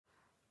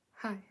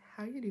Hi,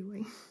 how you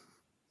doing?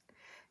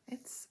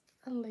 It's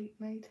a late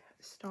night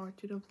start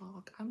to the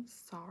vlog. I'm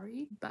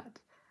sorry, but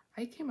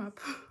I came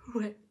up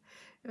with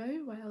a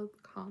very wild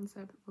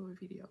concept of a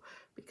video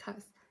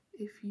because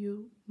if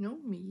you know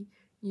me,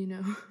 you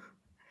know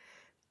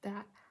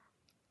that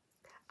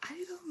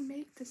I don't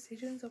make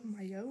decisions of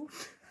my own.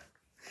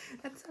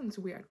 That sounds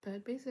weird,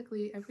 but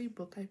basically every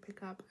book I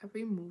pick up,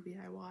 every movie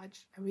I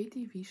watch, every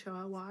TV show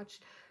I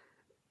watch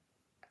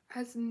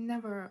has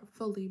never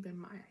fully been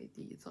my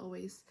idea. It's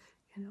always,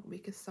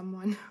 because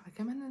someone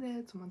recommended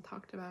it, someone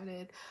talked about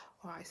it,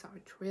 or I saw a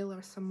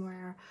trailer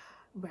somewhere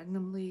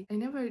randomly. I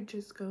never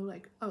just go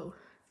like, oh,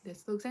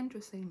 this looks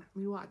interesting, let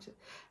me watch it,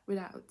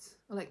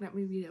 let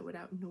me read it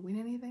without knowing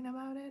anything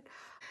about it.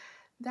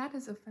 That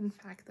is a fun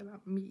fact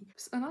about me.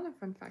 Another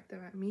fun fact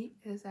about me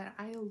is that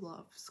I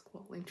love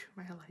scrolling through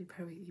my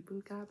library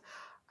ebook app.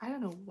 I don't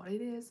know what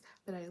it is,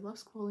 but I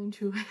love scrolling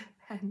through it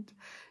and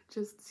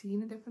just seeing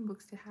the different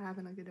books they have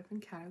and like the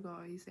different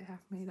categories they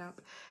have made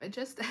up. But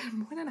just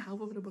more than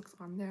half of the books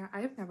on there I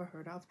have never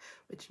heard of,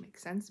 which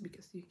makes sense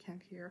because you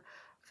can't hear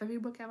of every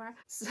book ever.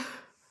 So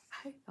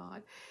I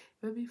thought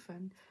it would be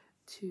fun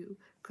to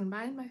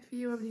combine my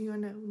fear of the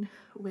unknown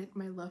with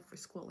my love for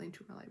scrolling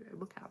through my library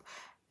book app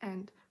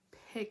and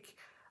pick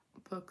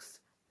books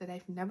that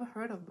I've never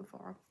heard of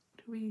before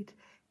to read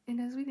in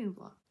this reading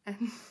vlog.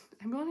 And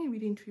I'm only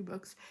reading 3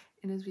 books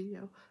in this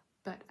video,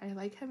 but I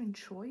like having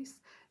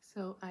choice,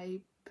 so I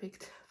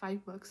picked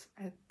 5 books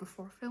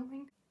before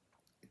filming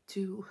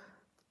to,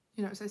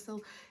 so I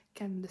still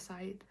can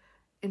decide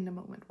in the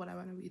moment what I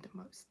want to read the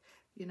most,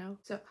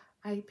 So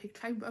I picked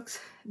 5 books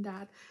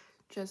that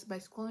just by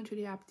scrolling through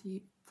the app,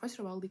 first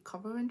of all, the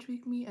cover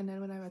intrigued me, and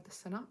then when I read the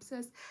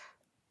synopsis,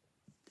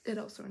 it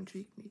also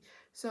intrigued me.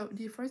 So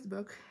the first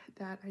book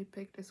that I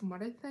picked is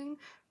Mother Thing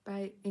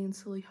by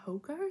Ainsley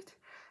Hogarth.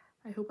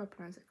 I hope I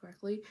pronounced it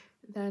correctly.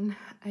 Then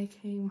I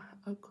came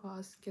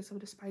across Kiss of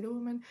the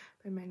Spiderwoman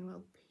by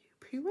Manuel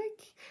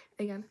Puig.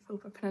 Again,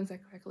 hope I pronounced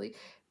that correctly.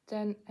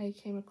 Then I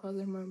came across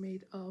The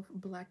Mermaid of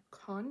Black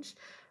Conch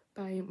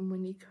by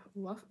Monique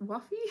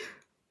Waffy.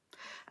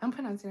 I'm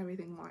pronouncing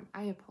everything wrong,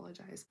 I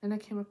apologize. Then I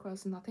came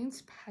across Nothing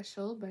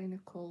Special by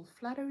Nicole,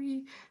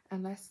 Flattery.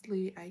 And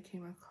lastly, I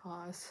came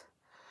across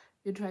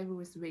Your Driver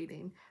Was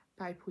Waiting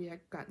by Priya.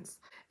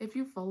 If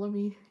you follow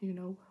me, you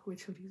know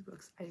which of these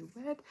books I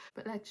read,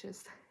 but let's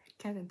just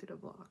get into the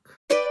vlog.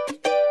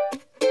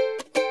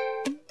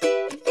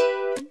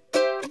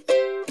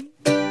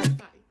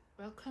 Hi,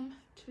 welcome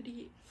to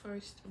the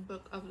first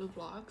book of the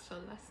vlog. So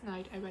last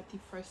night I read the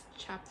first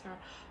chapter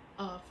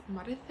of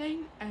Mother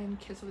Thing and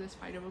Kiss of the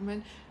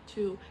Spiderwoman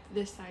to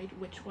decide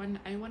which one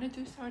I wanted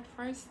to start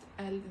first,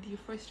 and the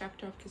first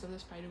chapter of Kiss of the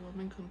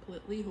Spiderwoman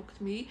completely hooked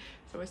me,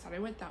 so I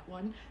started with that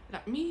one.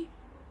 Let me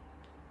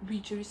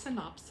read you a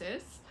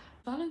synopsis.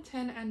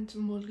 Valentin and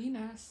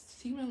Molina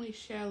seemingly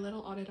share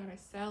little other than a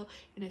cell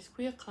in a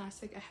queer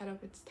classic ahead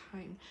of its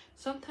time.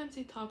 Sometimes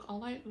they talk all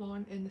night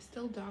long in the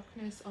still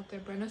darkness of their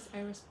Buenos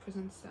Aires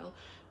prison cell.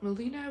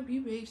 Molina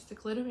rewaves the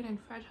glittering and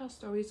fragile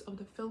stories of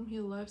the film he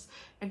loves,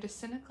 and the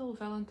cynical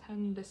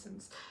Valentin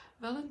listens.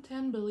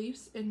 Valentin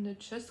believes in the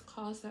just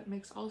cause that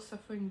makes all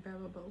suffering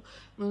bearable.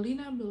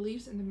 Molina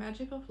believes in the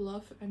magic of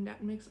love, and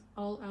that makes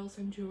all else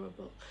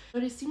endurable. Though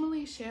they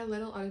seemingly share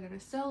little other than a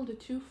cell, the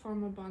two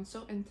form a bond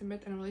so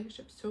intimate and a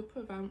relationship so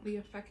profoundly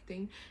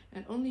affecting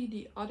that only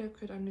the other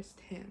could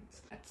understand.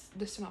 That's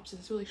the synopsis.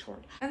 It's really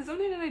short. And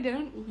something that I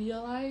didn't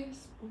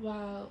realize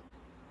while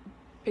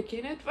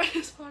picking it for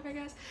this vlog, I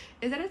guess,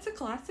 is that it's a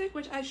classic,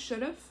 which I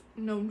should have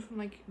known from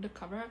like the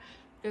cover,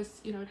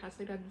 because it has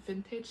like that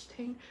vintage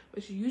thing,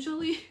 which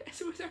usually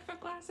is reserved for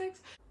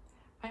classics.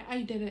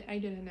 I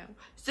didn't know,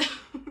 so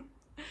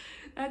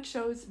that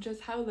shows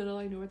just how little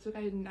I know. It's like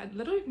I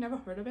literally never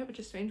heard of it, which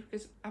is strange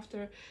because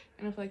after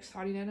kind of like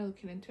starting it and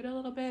looking into it a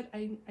little bit,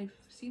 I've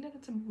seen that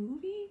it's a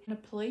movie and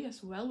a play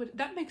as well, which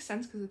that makes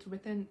sense because it's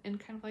written in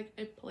kind of like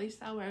a play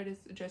style where it is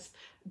just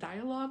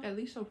dialogue, at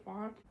least so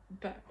far.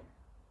 But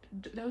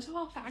those are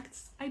all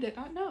facts I did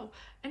not know.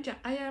 And yeah,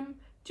 I am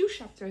 2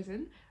 chapters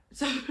in,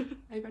 so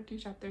I read 2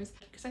 chapters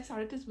because I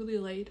started this really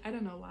late. I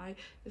don't know why.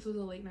 This was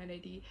a late night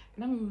ID,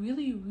 and I'm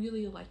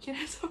really liking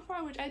it so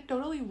far, which I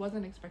totally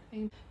wasn't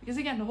expecting, because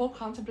again, the whole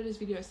concept of this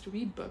video is to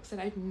read books that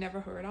I've never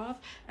heard of,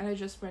 and I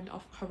just went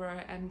off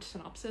cover and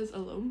synopsis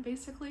alone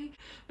basically.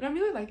 But I'm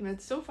really liking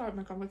it so far at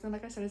my comics, and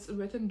like I said, it's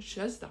written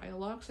just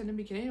dialogue. So in the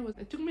beginning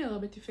it took me a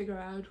little bit to figure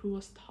out who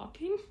was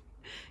talking,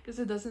 because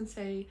it doesn't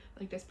say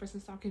like this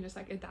person's talking, just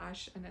like a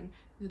dash and then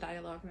the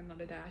dialogue and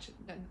another dash,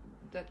 and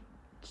that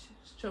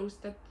shows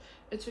that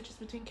it switches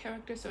between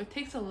characters, so it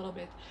takes a little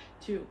bit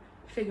to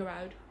figure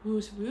out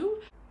who's who.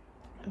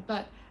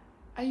 But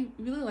I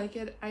really like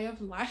it. I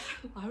have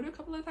laughed loud a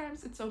couple of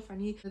times. It's so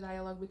funny. The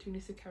dialogue between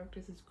these 2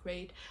 characters is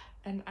great,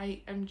 and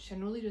I am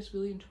generally just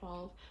really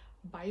enthralled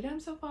by them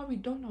so far. We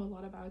don't know a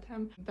lot about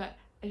them, but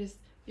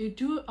you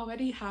do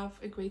already have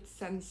a great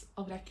sense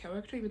of that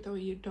character, even though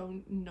you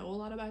don't know a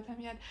lot about them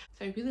yet.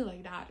 So I really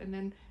like that. And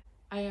then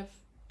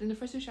in the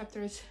first 2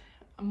 chapters,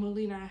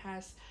 Molina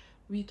has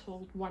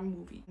retold one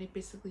movie. They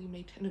basically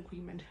made an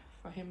agreement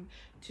for him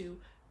to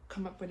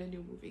come up with a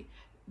new movie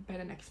by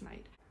the next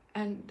night.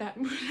 And that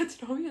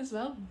story as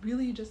well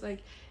really just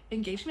like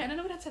engaged me. I don't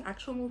know if that's an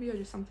actual movie or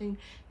just something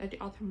that the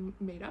author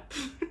made up,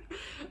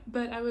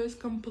 but I was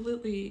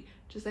completely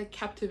just like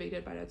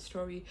captivated by that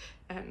story,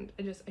 and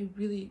I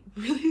really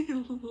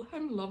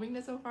I'm loving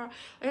this so far.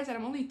 Like I said,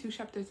 I'm only 2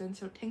 chapters in,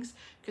 so things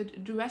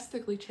could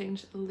drastically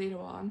change later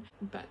on,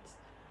 but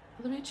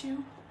I'll meet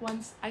you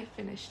once I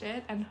finished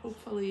it, and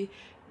hopefully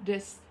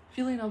this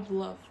feeling of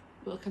love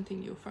will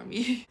continue for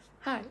me.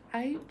 Hi,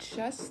 I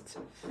just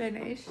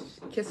finished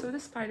Kiss of the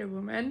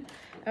Spider-Woman.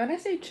 And when I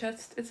say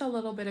just, it's a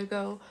little bit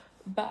ago,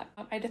 but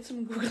I did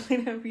some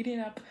Googling and reading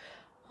up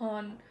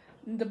on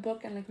the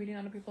book and like reading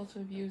other people's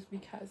reviews,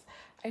 because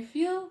I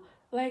feel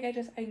like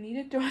I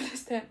needed to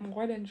understand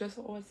more than just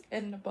what was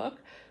in the book.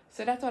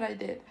 So that's what I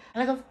did.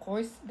 And like, of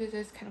course, this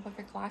is kind of like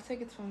a classic.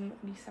 It's from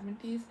the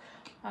 70s.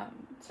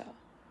 So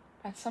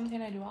that's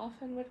something I do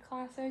often with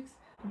classics.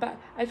 But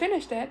I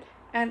finished it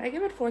and I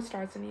gave it 4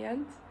 stars in the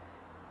end.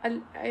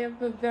 I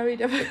have a very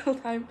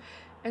difficult time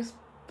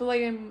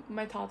explaining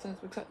my thoughts on this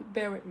book, so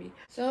bear with me.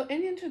 So in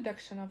the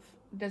introduction of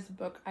this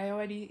book, I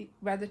already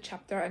read the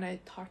chapter and I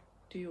talked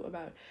to you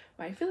about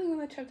my feelings on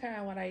the chapter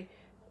and what I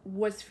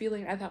was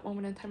feeling at that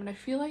moment in time, and I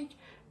feel like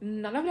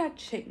none of that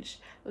changed.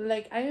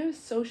 Like, I was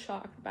so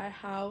shocked by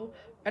how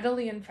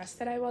readily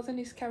invested I was in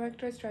these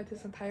characters throughout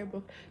this entire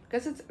book,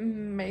 because it's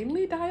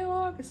mainly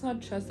dialogue. It's not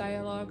just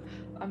dialogue.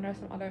 There's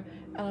some other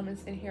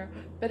elements in here,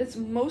 but it's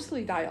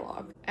mostly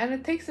dialogue, and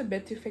it takes a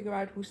bit to figure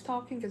out who's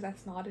talking, because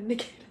that's not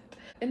indicated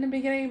in the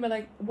beginning. But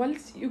like,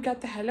 once you get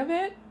the hell of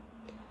it,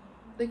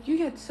 like, you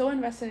get so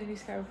invested in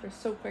these characters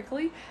so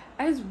quickly,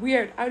 and it's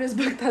weird how this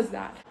book does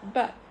that.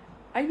 But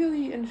I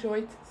really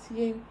enjoyed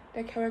seeing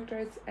their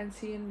characters and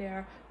seeing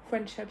their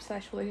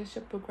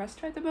friendship/relationship progress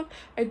throughout the book.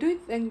 I do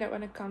think that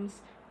when it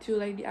comes to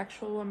like the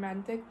actual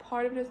romantic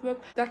part of this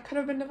book, that could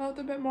have been developed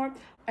a bit more,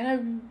 and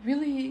I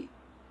really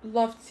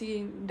loved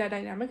seeing their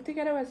dynamic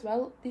together as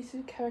well, these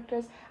 2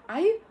 characters.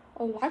 I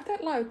laughed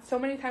out loud so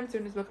many times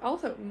during this book,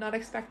 also not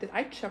expected.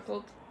 I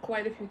chuckled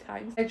quite a few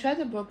times. I tried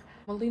the book.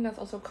 Melina's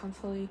also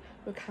constantly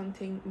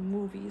recounting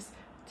movies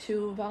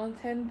to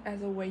Valentin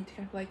as a way to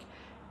kind of like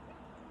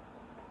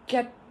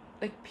get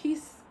like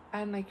peace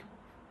and like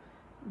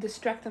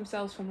distract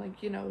themselves from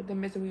like, you know, the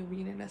misery of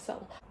being in a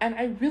cell. And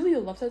I really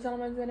love those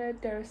elements in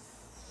it. There's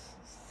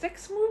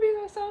 6 movies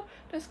or so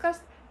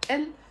discussed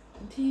in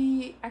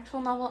the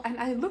actual novel, and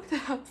I looked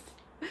it up,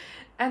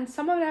 and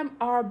some of them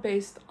are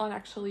based on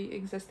actually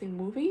existing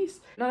movies.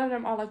 None of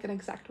them are like an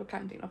exact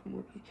recounting of a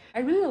movie.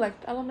 I really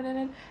liked the element in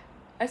it,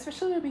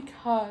 especially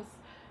because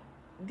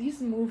these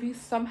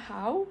movies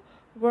somehow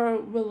were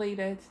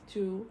related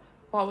to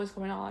what was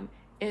going on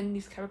in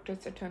these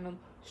characters' eternal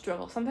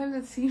struggle. Sometimes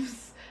it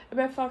seems a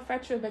bit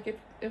far-fetched. Like,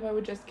 if I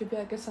would just give you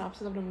like a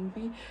synopsis of the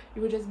movie,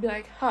 you would just be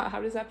like, huh,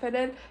 how does that fit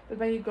in? But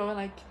when you go and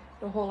like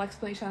the whole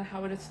explanation on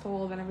how it is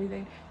told and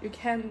everything, you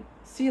can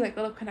see like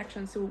little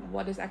connections to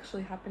what is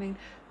actually happening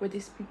with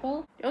these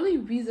people. The only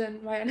reason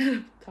why I ended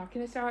up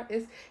talking to Sarah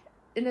is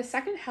in the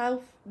second half,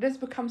 this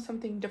becomes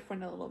something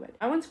different a little bit.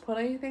 I won't spoil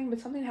anything,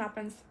 but something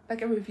happens,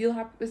 like a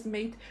reveal is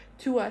made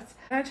to us,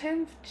 and it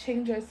kind of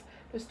changes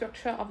the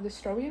structure of the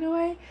story in a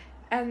way,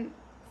 and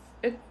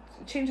it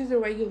changes the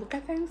way you look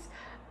at things,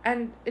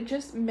 and it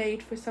just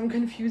made for some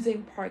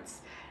confusing parts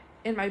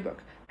in my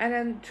book. And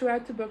then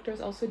throughout the book,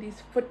 there's also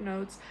these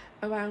footnotes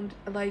around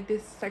like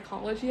this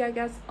psychology, I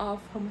guess,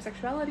 of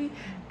homosexuality.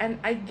 And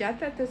I get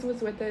that this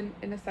was written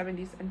in the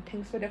 70s and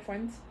things were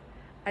different.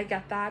 I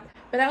get that.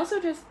 But I also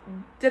just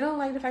didn't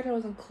like the fact that it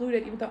was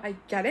included, even though I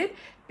get it,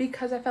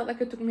 because I felt like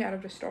it took me out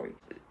of the story.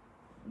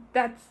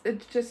 That's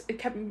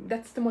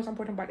the most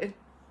important part. It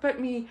put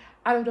me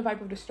out of the vibe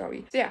of the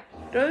story. So yeah,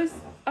 those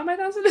are my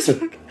thoughts on this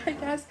book, I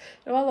guess.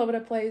 They're all over the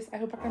place. I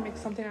hope I can make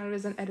something out of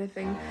this and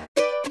editing.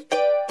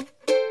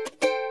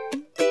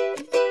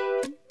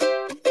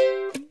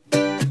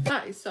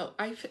 Hi, so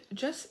I've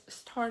just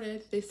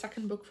started the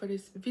second book for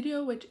this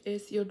video, which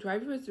is Your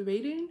Driver is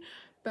Waiting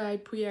by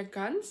Priya.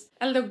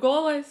 And the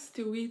goal is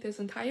to read this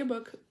entire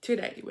book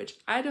today, which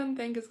I don't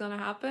think is gonna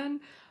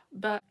happen,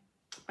 but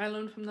my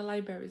loan from the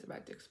library is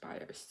about to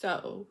expire,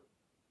 so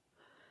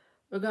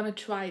we're gonna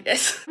try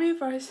this. Let me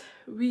first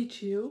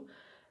read you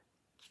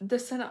the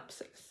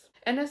synopsis.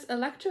 In this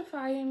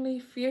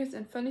electrifyingly fierce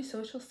and funny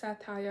social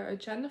satire, a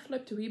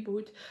gender-flipped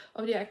reboot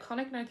of the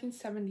iconic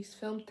 1970s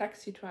film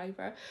Taxi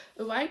Driver,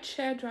 a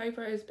rideshare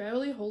driver is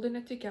barely holding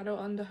it together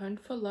on the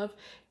hunt for love,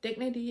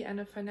 dignity, and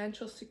a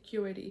financial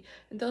security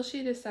until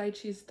she decides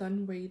she's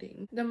done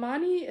waiting.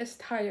 Damani is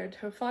tired.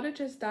 Her father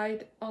just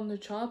died on the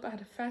job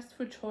at a fast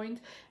food joint,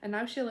 and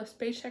now she lives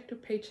paycheck to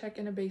paycheck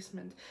in a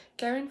basement,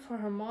 caring for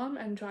her mom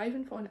and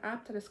driving for an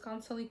app that is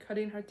constantly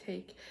cutting her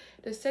take.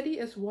 The city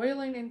is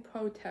roiling in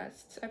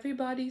protests.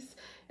 Everybody's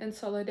in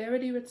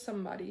solidarity with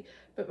somebody,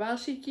 but while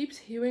she keeps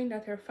hearing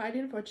that they're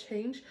fighting for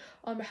change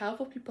on behalf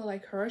of people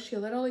like her, she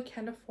literally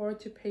can't afford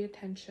to pay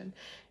attention.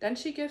 Then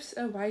she gives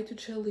a ride to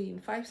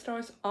Jolene, 5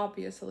 stars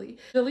obviously.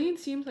 Jolene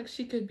seems like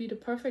she could be the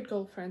perfect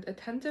girlfriend,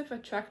 attentive,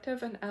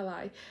 attractive, and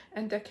ally,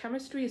 and their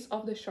chemistry is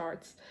off the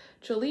charts.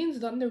 Jolene's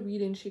done the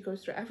reading, she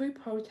goes through every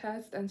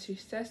protest and she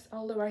says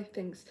all the right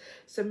things.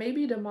 So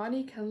maybe the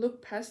money can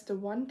look past the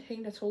one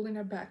thing that's holding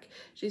her back.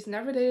 She's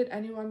never dated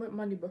anyone with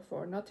money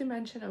before, not to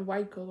mention a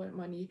white girl with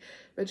money.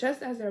 But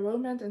just as their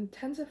romance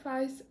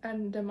intensifies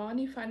and the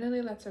money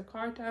finally lets her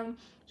guard down,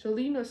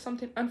 Jolene does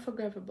something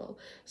unforgivable,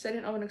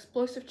 setting off an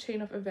explosive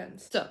chain of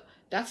events. So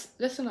that's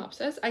the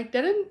synopsis. I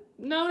didn't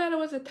know that it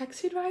was a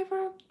taxi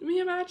driver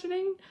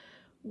reimagining,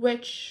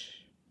 which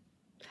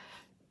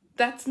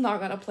that's not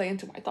gonna play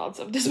into my thoughts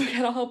of this book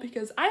at all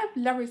because I have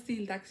never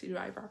seen Taxi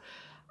Driver.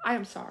 I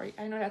am sorry.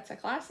 I know that's a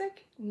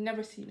classic.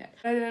 Never seen it.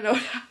 I didn't know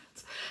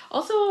that.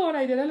 Also, what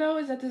I didn't know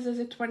is that this is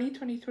a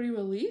 2023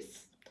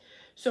 release.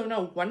 So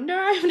no wonder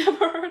I've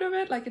never heard of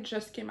it. Like, it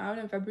just came out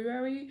in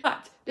February.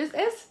 But this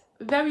is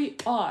very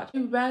odd. I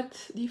read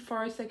the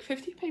first like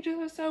 50 pages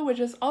or so, which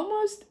is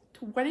almost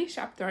 20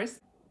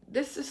 chapters.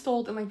 This is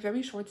told in like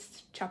very short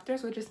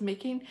chapters, which is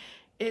making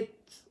it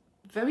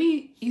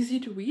very easy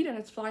to read, and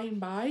it's flying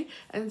by,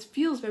 and it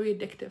feels very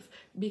addictive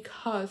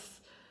because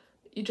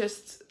you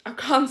just are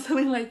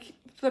constantly like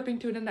flipping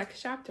to the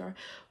next chapter,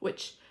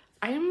 which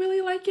I am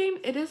really liking.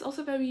 It is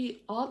also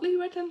very oddly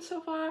written so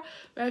far,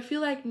 but I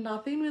feel like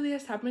nothing really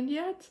has happened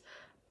yet,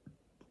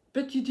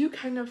 but you do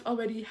kind of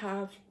already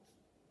have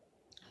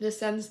the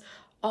sense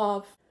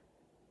of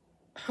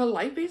her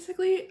life.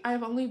 Basically,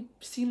 I've only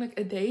seen like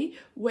a day,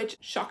 which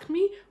shocked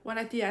me when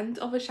at the end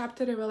of a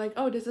chapter they were like,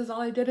 oh, this is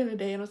all I did in a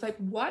day, and I was like,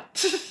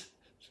 what?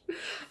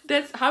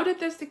 How did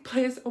this take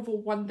place over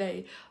one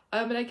day?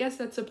 But I guess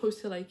that's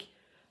supposed to, like,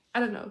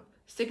 I don't know,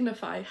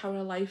 signify how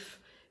her life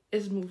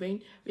is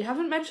moving. We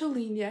haven't met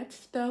Jolene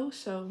yet though,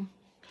 so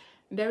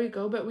there we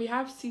go. But we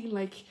have seen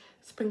like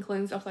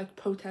sprinklings of like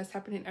protests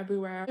happening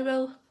everywhere. I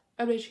will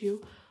update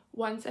you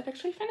once I've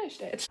actually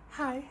finished it.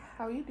 Hi,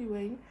 how are you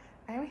doing?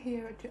 I am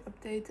here to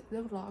update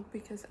the vlog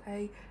because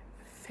I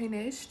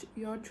finished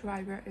Your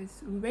Driver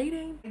is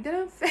Waiting. I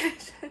didn't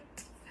finish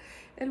it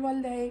in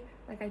one day.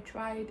 Like, I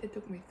tried, it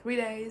took me 3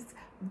 days,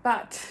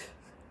 but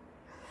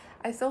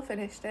I still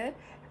finished it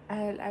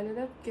and I ended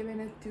up giving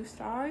it 2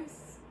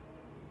 stars.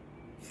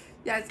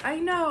 Yes, I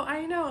know.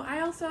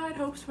 I also had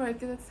hopes for it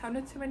because it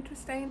sounded so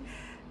interesting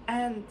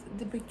and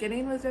the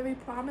beginning was very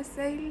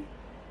promising.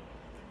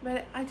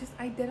 But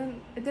it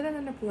didn't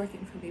end up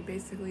working for me,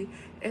 basically,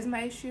 is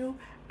my issue.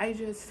 I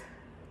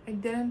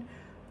didn't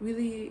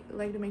really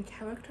like the main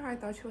character. I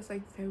thought she was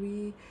like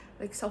very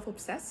like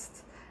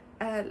self-obsessed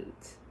and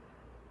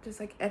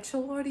just like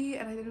edgelordy,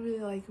 and I didn't really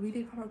like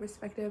reading from her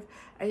perspective.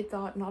 I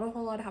thought not a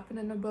whole lot happened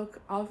in the book.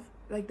 Of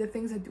like the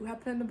things that do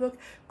happen in the book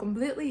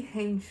completely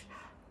hinge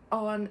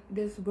on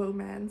this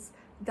romance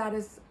that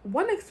is,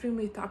 one,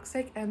 extremely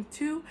toxic, and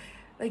 2,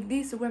 like,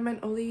 these women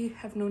only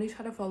have known each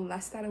other for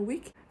less than a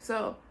week.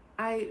 So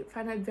I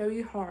find it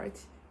very hard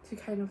to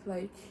kind of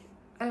like,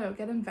 I don't know,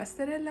 get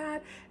invested in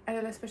that. And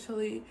then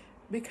especially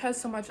because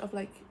so much of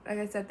like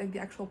I said, like the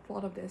actual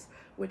plot of this,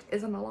 which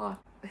isn't a lot,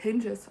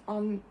 hinges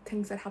on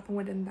things that happen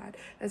within that.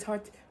 It's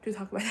hard to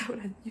talk about that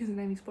without using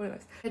any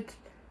spoilers.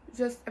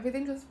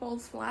 Everything just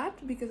falls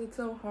flat because it's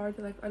so hard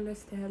to like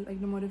understand like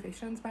the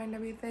motivations behind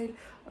everything,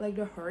 like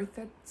the hurt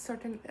that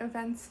certain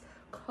events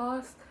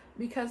cause,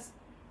 because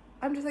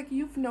I'm just like,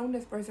 you've known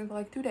this person for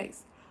like 2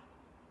 days.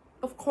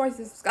 Of course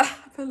this is gonna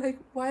happen. Like,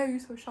 why are you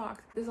so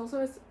shocked? This also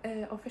is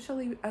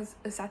officially as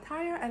a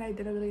satire, and I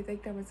didn't really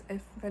think there was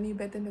any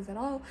bit in this at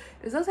all.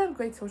 It does have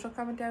great social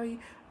commentary.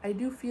 I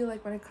do feel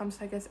like when it comes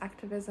to, I guess,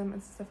 activism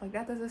and stuff like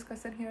that that's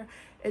discussed in here,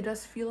 it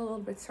does feel a little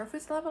bit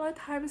surface level at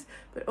times,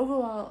 but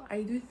overall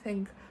I do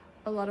think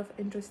a lot of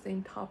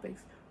interesting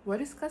topics were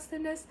discussed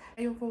in this.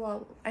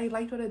 Overall I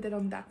liked what it did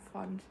on that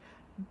front,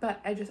 but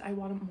I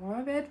wanted more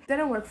of it.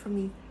 Didn't work for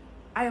me.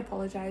 I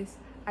apologize.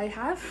 I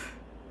have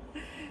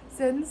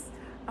since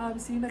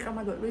seen like on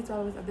my Goodreads while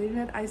I was updating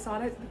it, I saw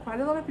that quite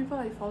a lot of people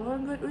I follow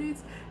on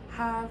Goodreads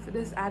have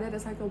this added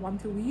as like a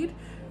want to read,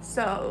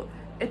 so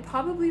it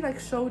probably like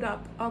showed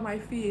up on my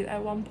feed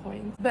at one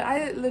point, but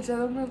I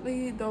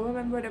legitimately don't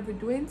remember ever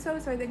doing so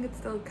I think it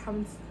still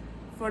counts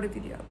for the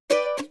video.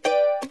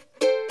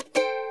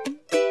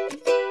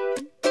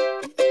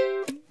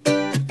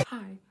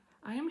 Hi,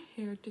 I am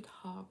here to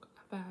talk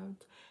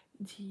about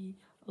the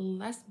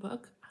last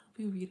book I'll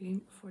be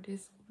reading for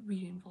this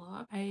reading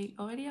vlog. I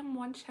already am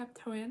 1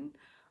 chapter in,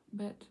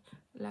 but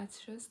let's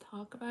just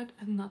talk about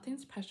Nothing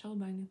Special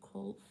by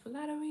Nicole.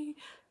 Flattery.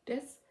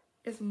 This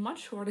is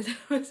much shorter than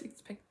I was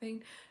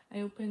expecting.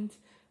 I opened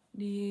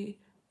the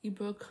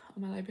ebook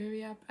on my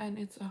library app and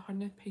it's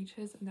 100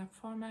 pages in that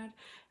format,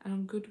 and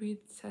on Goodreads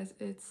it says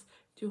it's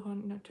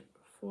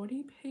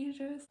 240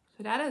 pages,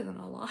 so that isn't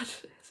a lot.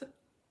 So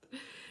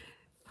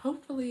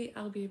hopefully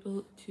I'll be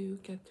able to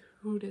get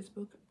through this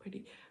book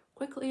pretty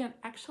quickly, and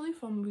actually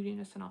from reading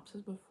a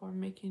synopsis before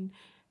making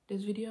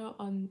this video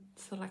on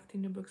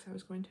selecting the books I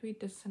was going to read,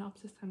 this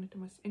synopsis sounded the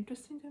most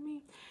interesting to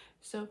me,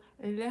 so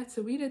let's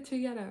read it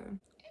together.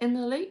 In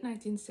the late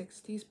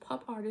 1960s,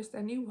 pop artist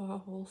Andy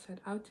Warhol set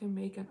out to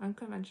make an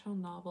unconventional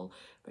novel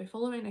by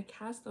following a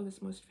cast of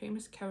his most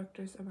famous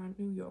characters around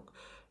New York,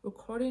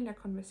 recording their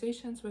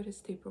conversations with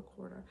his tape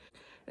recorder.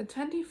 The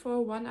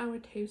 24 one-hour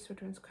tapes were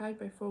transcribed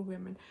by 4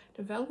 women: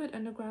 the Velvet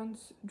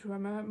Underground's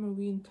drummer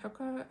Maureen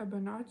Tucker, a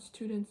Bernard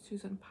student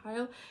Susan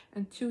Pyle,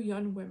 and 2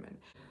 young women.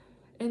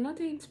 In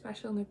nothing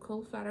special,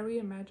 Nicole Flattery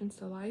imagines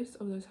the lives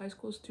of those high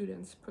school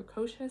students,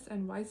 precocious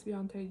and wise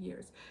beyond their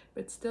years,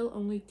 but still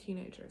only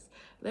teenagers,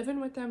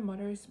 living with their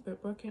mothers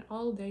but working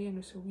all day in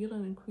the surreal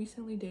and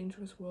increasingly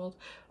dangerous world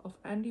of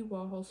Andy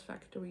Warhol's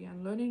factory,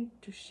 and learning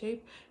to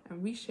shape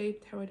and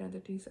reshape their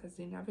identities as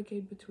they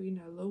navigate between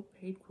their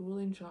low-paid,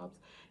 grueling jobs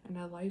and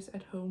their lives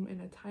at home in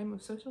a time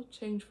of social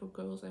change for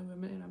girls and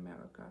women in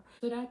America.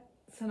 So that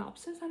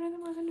synopsis I don't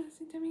know was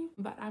interesting to me,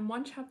 but I'm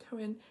 1 chapter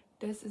in.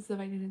 This is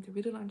divided into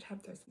really long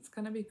chapters. It's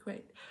gonna be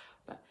great.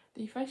 But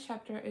the first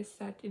chapter is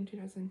set in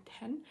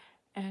 2010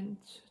 and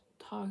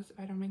talks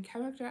about our main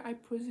character, I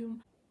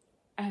presume,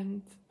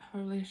 and her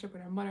relationship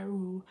with her mother,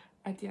 who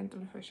at the end of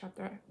the first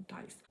chapter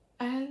dies.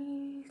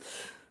 And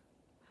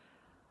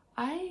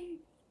I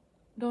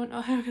don't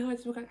know how to feel about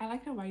this book. I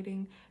like the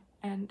writing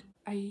and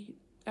I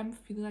am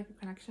feeling like a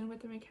connection with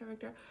the main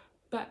character,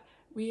 but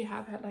we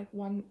have had like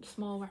 1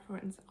 small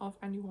reference of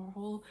Andy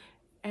Warhol,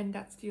 and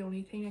that's the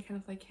only thing that kind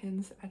of like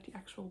hints at the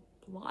actual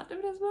plot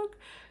of this book.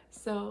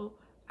 So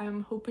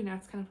I'm hoping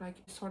that's kind of like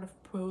sort of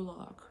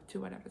prologue to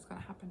whatever's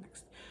gonna happen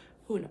next.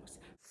 Who knows?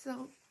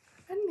 So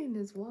ending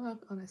this vlog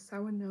on a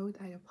sour note,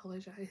 I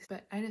apologize,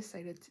 but I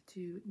decided to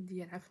do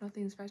DNF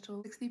Nothing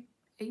Special,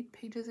 68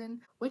 pages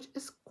in, which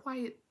is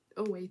quite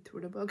a way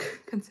through the book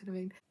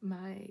considering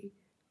my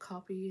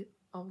copy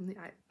of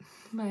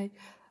my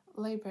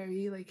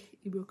library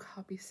ebook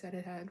copy said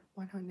it had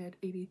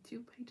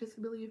 182 pages,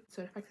 I believe.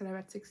 So the fact that I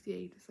read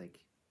 68 is like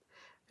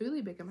a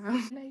really big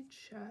amount. And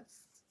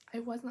I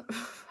wasn't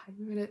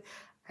fine with it.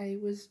 I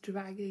was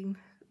dragging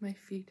my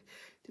feet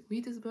to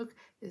read this book.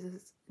 This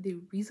is the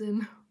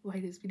reason why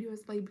this video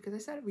is late, because I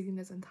started reading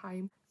this in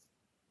time,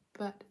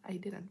 but I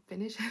didn't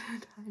finish it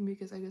in time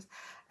because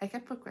I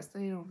kept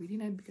procrastinating on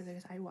reading it because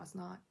I was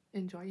not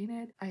enjoying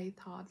it. I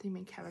thought the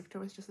main character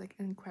was just like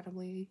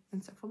incredibly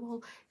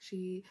insufferable.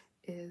 She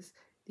is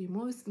the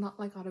most Not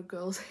Like Other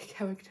Girls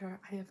character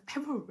I have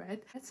ever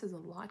read. That says a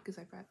lot because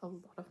I've read a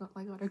lot of Not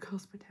Like Other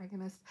Girls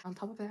protagonists. On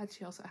top of that,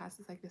 she also has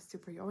this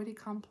superiority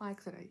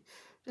complex that I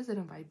just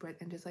didn't vibe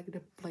with, and just like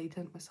the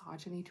blatant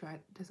misogyny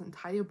throughout this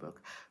entire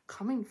book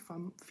coming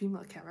from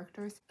female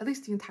characters. At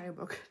least the entire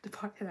book, the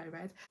part that I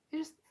read,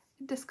 it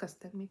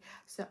disgusted me.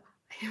 So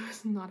I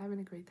was not having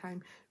a great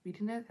time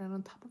reading it. And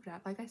on top of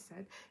that, like I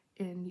said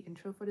in the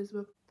intro for this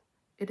book,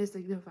 it is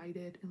like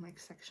divided in like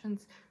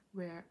sections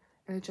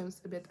and it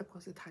jumps a bit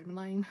across the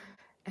timeline,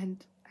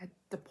 and at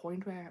the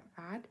point where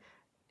I'm at,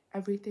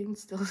 everything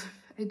still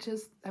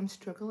I'm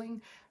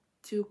struggling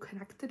to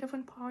connect the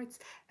different parts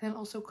and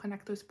also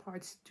connect those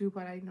parts to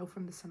what I know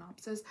from the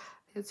synopsis.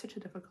 I had such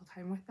a difficult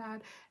time with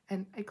that,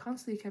 and I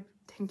constantly kept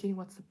thinking,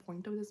 what's the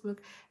point of this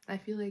book? And I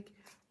feel like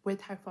with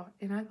how far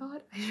in I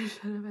got, I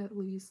should have at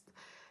least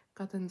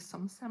gotten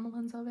some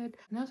semblance of it.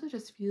 And I also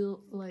just feel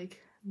like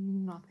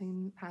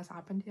nothing has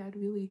happened yet,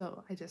 really.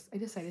 So I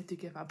decided to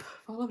give up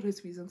for all of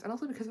those reasons, and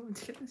also because I wanted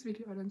to get this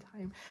video out on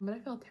time. But I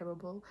felt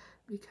terrible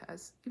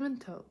because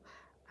even though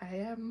I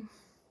am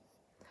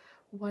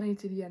wanting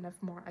to DNF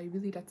more,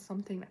 that's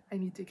something I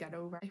need to get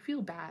over. I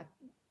feel bad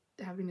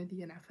having a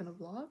DNF in a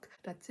vlog.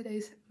 That's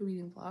today's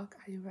reading vlog.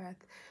 I read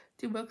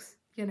 2 books,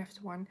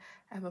 DNF'd 1.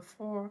 I have a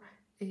 4,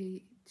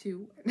 a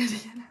 2, and a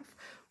DNF,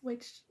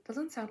 which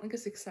doesn't sound like a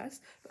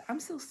success, but I'm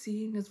still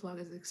seeing this vlog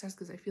as a success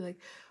because I feel like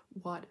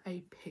what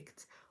I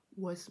picked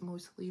was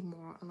mostly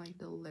more on like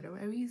the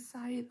literary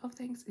side of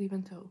things.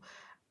 Even though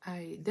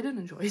I didn't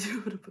enjoy 2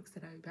 of the books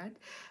that I read,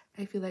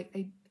 I feel like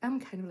I am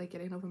kind of like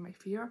getting over my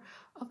fear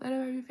of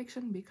literary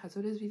fiction because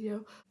of this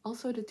video.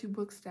 Also, the 2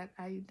 books that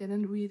I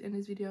didn't read in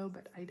this video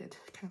but I did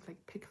kind of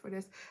like pick for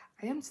this,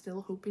 I am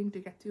still hoping to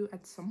get to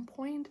at some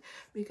point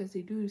because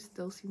they do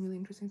still seem really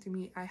interesting to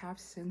me. I have,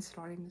 since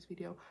starting this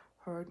video,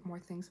 heard more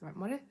things about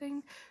Mother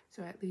Thing,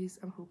 so at least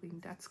I'm hoping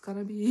that's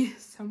gonna be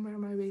somewhere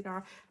on my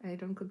radar and I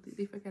don't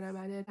completely forget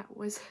about it. That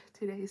was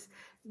today's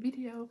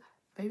video.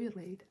 Very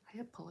late, I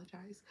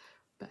apologize,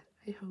 but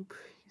I hope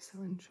you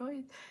still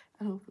enjoyed,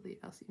 and hopefully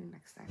I'll see you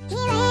next time. Here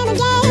I am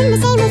again, the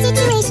same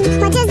old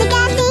situation.